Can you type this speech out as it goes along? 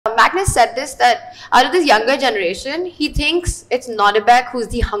Magnus said this, that out of this younger generation, he thinks it's Nodebek who's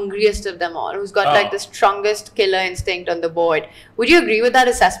the hungriest of them all, who's got like the strongest killer instinct on the board. Would you agree with that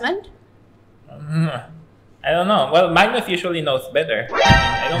assessment? I don't know. Well, Magnus usually knows better.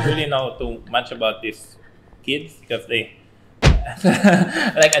 I don't really know too much about these kids because they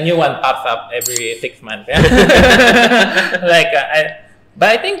like a new one pops up every 6 months. But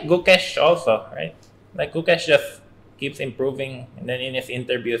I think Gukesh also, right? Like Gukesh just keeps improving, and then in his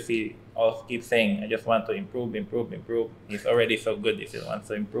interviews he also keeps saying, "I just want to improve, improve, improve." He's already so good; he still wants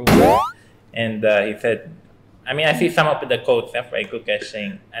to improve. And he said, I mean, I see some of the quotes by Gukesh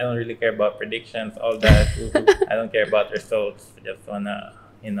saying, "I don't really care about predictions, all that. I don't care about results. I just wanna,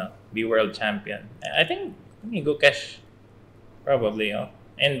 be world champion." I think Gukesh probably,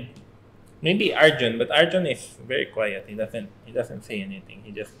 and maybe Arjun, but Arjun is very quiet. He doesn't say anything.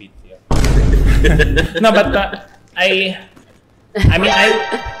 He just beats you. No, but I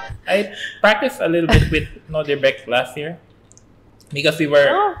practiced a little bit with Nodebek last year because we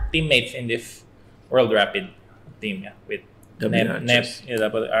were teammates in this World Rapid team, with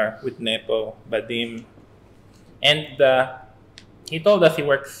with Nepo, Badim, and he told us he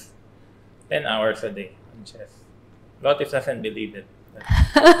works 10 hours a day on chess. Lotis doesn't believe it.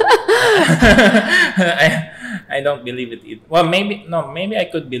 I don't believe it either. Well, maybe I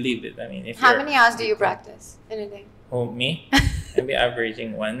could believe it. I mean, how many hours do you practice in a day? Oh, me? Maybe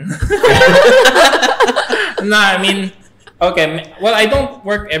averaging 1. No, I mean, okay. Well, I don't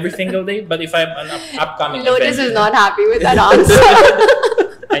work every single day, but if I have an upcoming Lotus event, is not happy with that answer.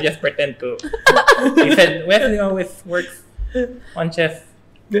 I just pretend to. He said Wesley always works on chess,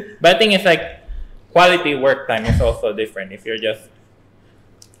 but I think it's like quality work time is also different. If you're just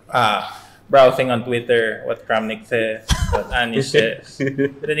browsing on Twitter what Kramnik says, what Anish says,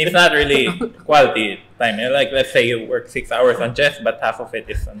 then it's not really quality time. Like, let's say you work 6 hours on chess, but half of it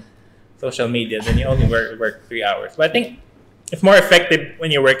is on social media, then you only work 3 hours. But I think it's more effective when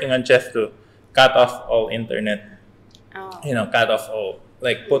you're working on chess to cut off all internet. Cut off all,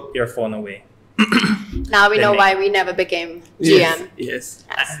 like, put your phone away. Now we know why we never became GM. Yes.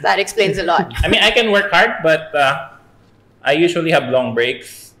 That explains a lot. I mean, I can work hard, but I usually have long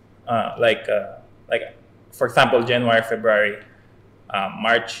breaks. Like for example, January, February,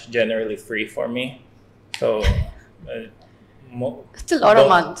 March generally free for me. So it's a lot of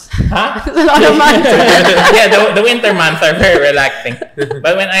months. Huh? It's a lot of months. Yeah, the winter months are very relaxing.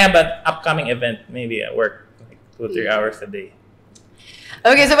 But when I have an upcoming event, maybe I work like 2-3 hours a day.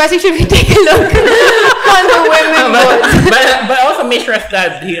 Okay, so Wesley, should we take a look on the women boards? But also Mishra's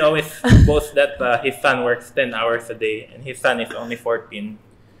dad, he always boasts that his son works 10 hours a day, and his son is only 14.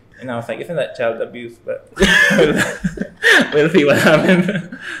 And I was like, isn't that child abuse? But we'll see what happens.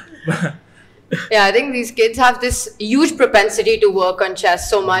 Yeah, I think these kids have this huge propensity to work on chess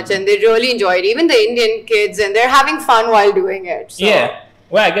so much, and they really enjoy it. Even the Indian kids, and they're having fun while doing it. So yeah.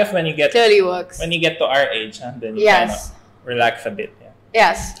 Well, I guess when you get clearly works. When you get to our age, then you kind of relax a bit.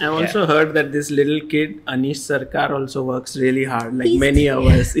 Yes. I also heard that this little kid, Anish Sarkar, also works really hard, like many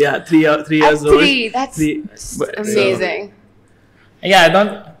hours. Yeah, 3 years old. That's amazing.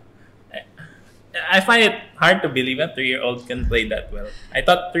 Yeah, I find it hard to believe that 3-year-olds can play that well. I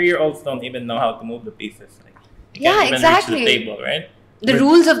thought 3-year-olds don't even know how to move the pieces. Like, you can't even exactly. reach the table, right? The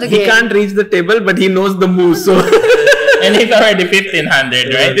rules of the game. He can't reach the table, but he knows the moves. So and he's already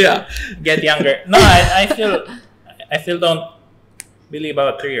 1500, right? Yeah. Get younger. No, I still don't believe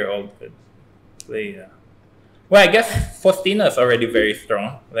a 3-year-old could play. Well, I guess Faustino's already very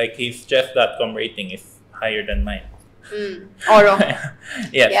strong. Like, his chess.com rating is higher than mine. Oro.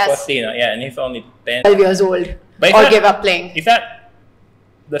 Yes, Faustino. Yeah, and he's only 12 years old. But give up playing. Is that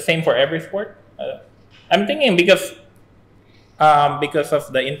the same for every sport? I'm thinking because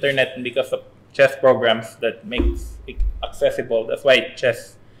of the internet and because of chess programs that makes it accessible. That's why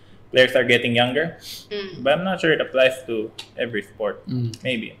chess players are getting younger. But I'm not sure it applies to every sport.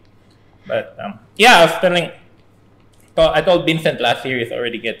 Maybe. But yeah, I told Vincent last year he's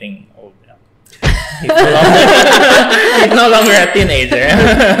already getting old. He's no longer a teenager.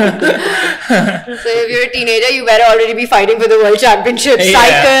 So if you're a teenager, you better already be fighting for the world championship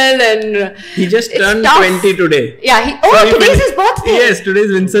cycle, and he just turned 20 today. Yeah. Today's his birthday. Yes,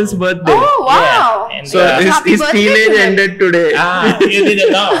 today's Vincent's birthday. Oh wow! Yeah. And, so his teenage ended today. You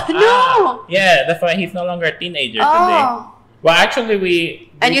didn't know? No. Yeah, that's why he's no longer a teenager today. Well,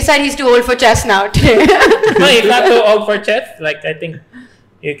 actually, And you said he's too old for chess now today. No, he's not too old for chess. Like, I think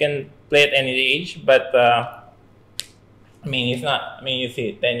you can play at any age, but I mean, he's not. I mean, you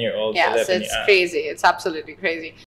see, 10-year-old. Yeah, so it's crazy. It's absolutely crazy.